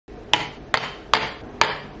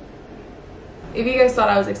If you guys thought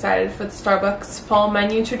I was excited for the Starbucks fall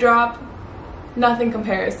menu to drop, nothing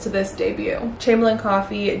compares to this debut. Chamberlain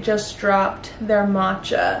Coffee just dropped their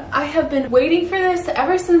matcha. I have been waiting for this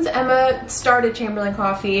ever since Emma started Chamberlain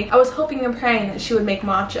Coffee. I was hoping and praying that she would make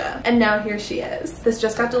matcha, and now here she is. This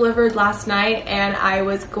just got delivered last night, and I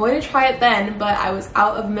was going to try it then, but I was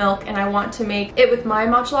out of milk, and I want to make it with my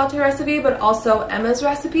matcha latte recipe, but also Emma's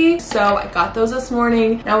recipe. So I got those this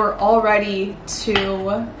morning. Now we're all ready to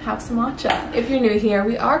have some matcha. If you're new here,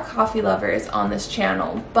 we are coffee lovers on this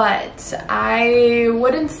channel, but I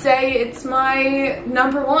wouldn't say it's my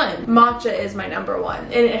number one. Matcha is my number one,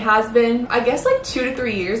 and it has been, I guess, like 2 to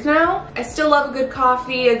 3 years now. I still love a good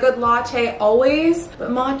coffee, a good latte always,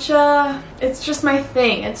 but matcha, it's just my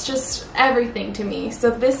thing. It's just everything to me.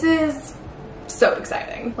 So this is so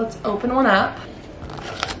exciting. Let's open one up.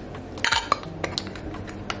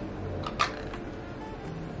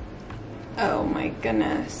 Oh my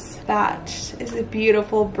goodness. That is a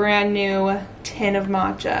beautiful brand new tin of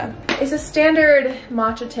matcha. It's a standard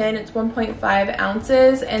matcha tin. It's 1.5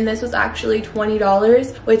 ounces, and this was actually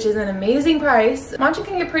 $20, which is an amazing price. Matcha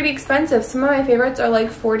can get pretty expensive. Some of my favorites are like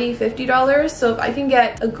 $40, $50. So if I can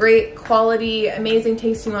get a great quality, amazing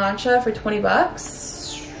tasting matcha for 20 bucks,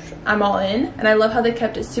 I'm all in. And I love how they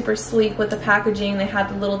kept it super sleek with the packaging. They had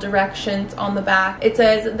the little directions on the back. It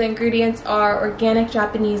says the ingredients are organic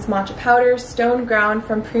Japanese matcha powder, stone ground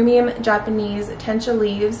from premium Japanese tencha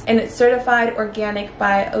leaves, and it's certified organic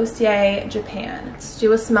by OCA Japan. Let's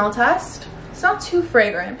do a smell test. It's not too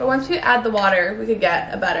fragrant, but once we add the water, we could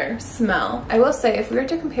get a better smell. I will say, if we were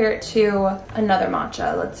to compare it to another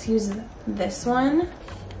matcha, let's use this one.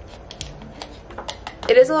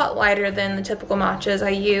 It is a lot lighter than the typical matchas I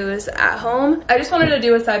use at home. I just wanted to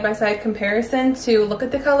do a side-by-side comparison to look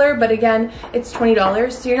at the color, but again, it's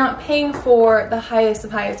 $20, so you're not paying for the highest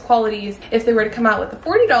of highest qualities. If they were to come out with a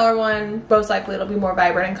 $40 one, most likely it'll be more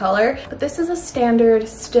vibrant in color, but this is a standard,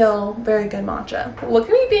 still very good matcha. Look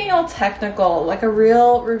at me being all technical, like a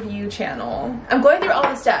real review channel. I'm going through all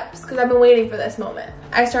the steps because I've been waiting for this moment.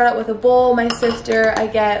 I start out with a bowl, my sifter, I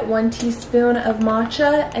get 1 teaspoon of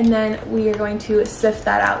matcha, and then we are going to sift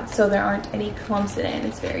that out so there aren't any clumps in it and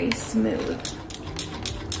it's very smooth.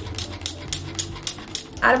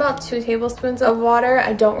 Add about 2 tablespoons of water.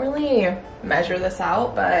 I don't really measure this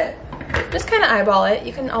out, but just kind of eyeball it.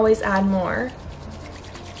 You can always add more.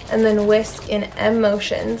 And then whisk in M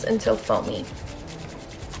motions until foamy.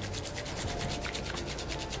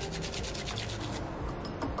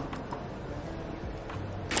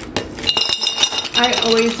 I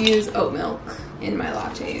always use oat milk in my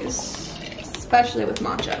lattes, especially with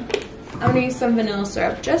matcha. I'm gonna use some vanilla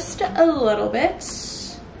syrup, just a little bit.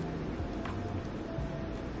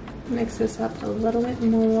 Mix this up a little bit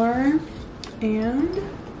more, and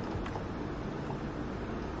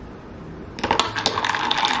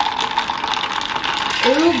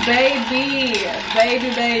ooh, baby,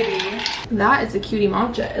 baby, baby. That is a cutie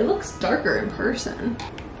matcha. It looks darker in person.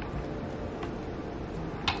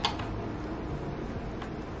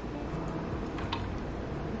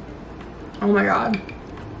 Oh my god.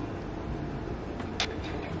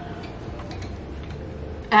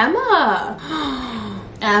 Emma!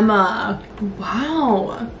 Emma.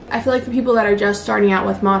 Wow. I feel like for people that are just starting out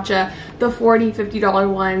with matcha, the $40,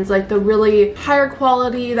 $50 ones, like the really higher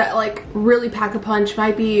quality that like really pack a punch,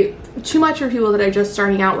 might be too much for people that are just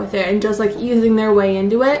starting out with it and just like easing their way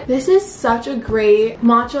into it. This is such a great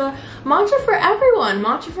matcha. Matcha for everyone,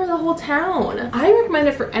 matcha for the whole town. I recommend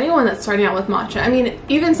it for anyone that's starting out with matcha. I mean,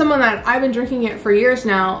 even someone that I've been drinking it for years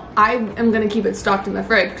now, I am gonna keep it stocked in the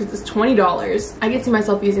fridge because it's $20. I can see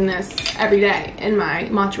myself using this every day in my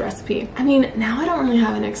matcha recipe. I mean, now I don't really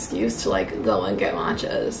have an excuse to like go and get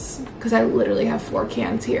matchas because I literally have 4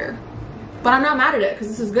 cans here. But I'm not mad at it because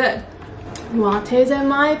this is good. Lattes at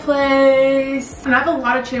my place. And I have a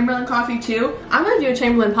lot of Chamberlain coffee too. I'm gonna do a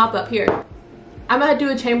Chamberlain pop-up here. I'm gonna do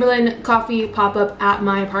a Chamberlain coffee pop-up at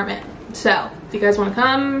my apartment. So, if you guys wanna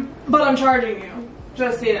come, but I'm charging you.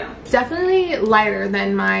 Just so you know. It's definitely lighter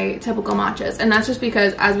than my typical matchas, and that's just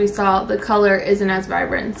because, as we saw, the color isn't as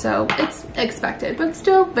vibrant, so it's expected, but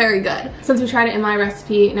still very good. Since we tried it in my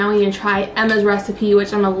recipe, now we need to try Emma's recipe,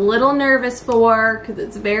 which I'm a little nervous for because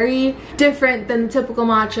it's very different than the typical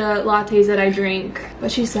matcha lattes that I drink, but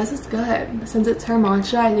she says it's good. Since it's her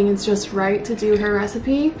matcha, I think it's just right to do her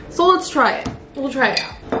recipe. So let's try it. We'll try it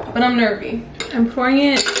out, but I'm nervy. I'm pouring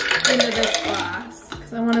it into this glass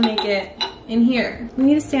because I want to make it in here. We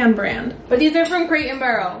need to stay on brand. But these are from Crate &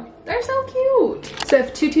 Barrel. They're so cute.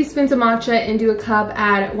 Sift 2 teaspoons of matcha into a cup,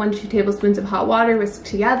 add 1 to 2 tablespoons of hot water, whisk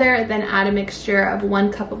together, then add a mixture of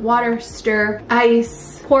 1 cup of water, stir,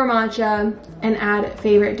 ice, pour matcha, and add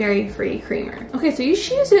favorite dairy-free creamer. Okay, so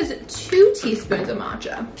she uses 2 teaspoons of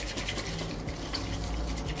matcha.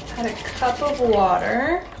 Add a cup of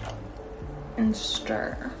water and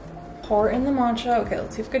stir. Pour in the matcha. Okay,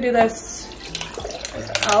 let's see if we can do this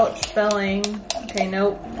without spilling. Okay,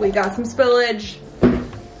 nope, we got some spillage.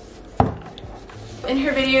 In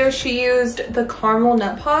her video, she used the caramel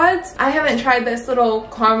nut pods. I haven't tried this little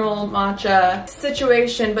caramel matcha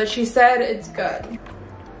situation, but she said it's good.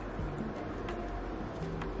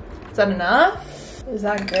 Is that enough? Is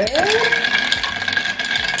that good?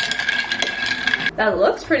 That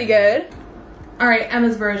looks pretty good. All right,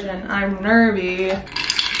 Emma's version. I'm nervy.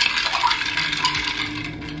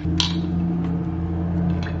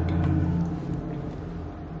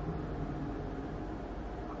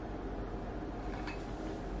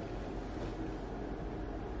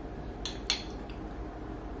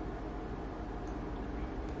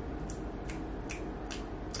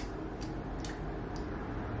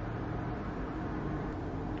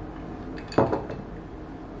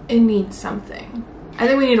 It needs something. I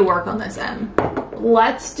think we need to work on this, Em.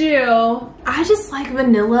 Let's do, I just like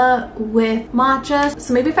vanilla with matcha.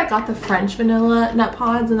 So maybe if I got the French vanilla nut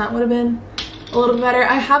pods, and that would have been a little bit better.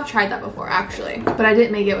 I have tried that before actually, but I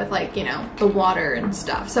didn't make it with like, you know, the water and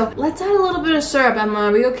stuff. So let's add a little bit of syrup, Emma.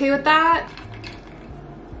 Are we okay with that?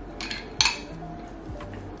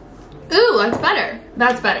 Ooh, that's better.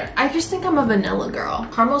 That's better. I just think I'm a vanilla girl.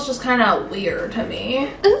 Caramel's just kind of weird to me.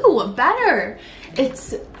 Ooh, better.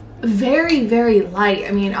 It's very, very light.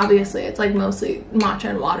 I mean, obviously it's like mostly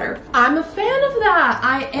matcha and water. I'm a fan of that.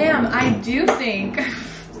 I am. I do think,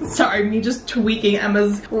 sorry, me just tweaking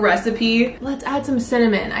Emma's recipe. Let's add some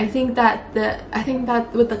cinnamon. I think that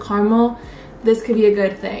with the caramel, this could be a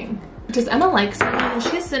good thing. Does Emma like cinnamon? Is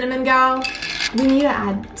she a cinnamon gal? We need to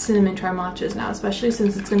add cinnamon to our matchas now, especially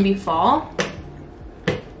since it's gonna be fall.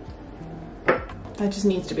 That just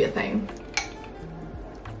needs to be a thing.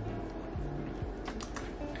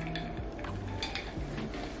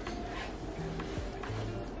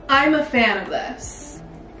 I'm a fan of this,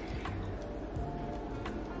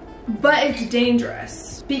 but it's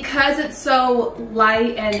dangerous. Because it's so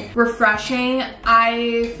light and refreshing,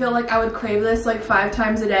 I feel like I would crave this like 5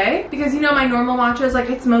 times a day. Because you know my normal matcha is like,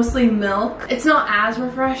 it's mostly milk. It's not as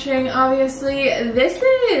refreshing, obviously. This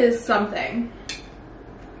is something.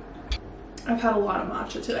 I've had a lot of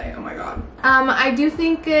matcha today, oh my god. I do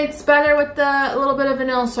think it's better with a little bit of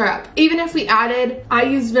vanilla syrup. Even if we added, I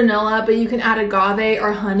use vanilla, but you can add agave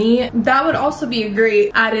or honey. That would also be a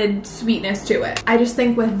great added sweetness to it. I just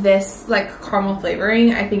think with this like caramel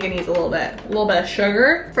flavoring, I think it needs a little bit of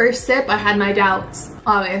sugar. First sip, I had my doubts,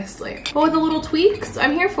 obviously. But with the little tweaks,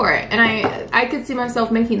 I'm here for it. And I could see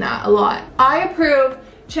myself making that a lot. I approve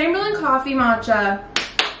Chamberlain coffee matcha.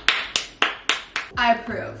 I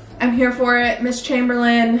approve. I'm here for it. Miss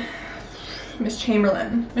Chamberlain. Miss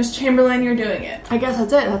Chamberlain. Miss Chamberlain, you're doing it. I guess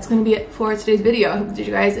that's it. That's gonna be it for today's video. I hope that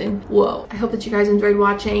you guys I hope that you guys enjoyed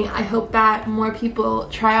watching. I hope that more people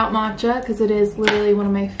try out matcha because it is literally one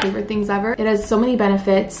of my favorite things ever. It has so many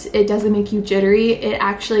benefits. It doesn't make you jittery. It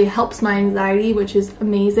actually helps my anxiety, which is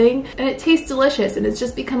amazing. And it tastes delicious, and it's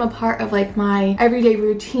just become a part of like my everyday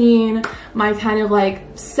routine, my kind of like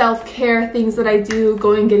self-care things that I do,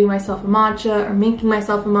 going and getting myself a matcha or making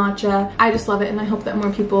myself a matcha. I just love it, and I hope that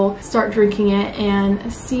more people start drinking it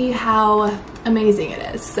and see how amazing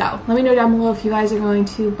it is. So let me know down below if you guys are going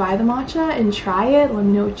to buy the matcha and try it. Let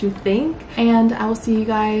me know what you think, and I will see you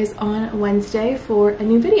guys on Wednesday for a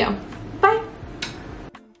new video.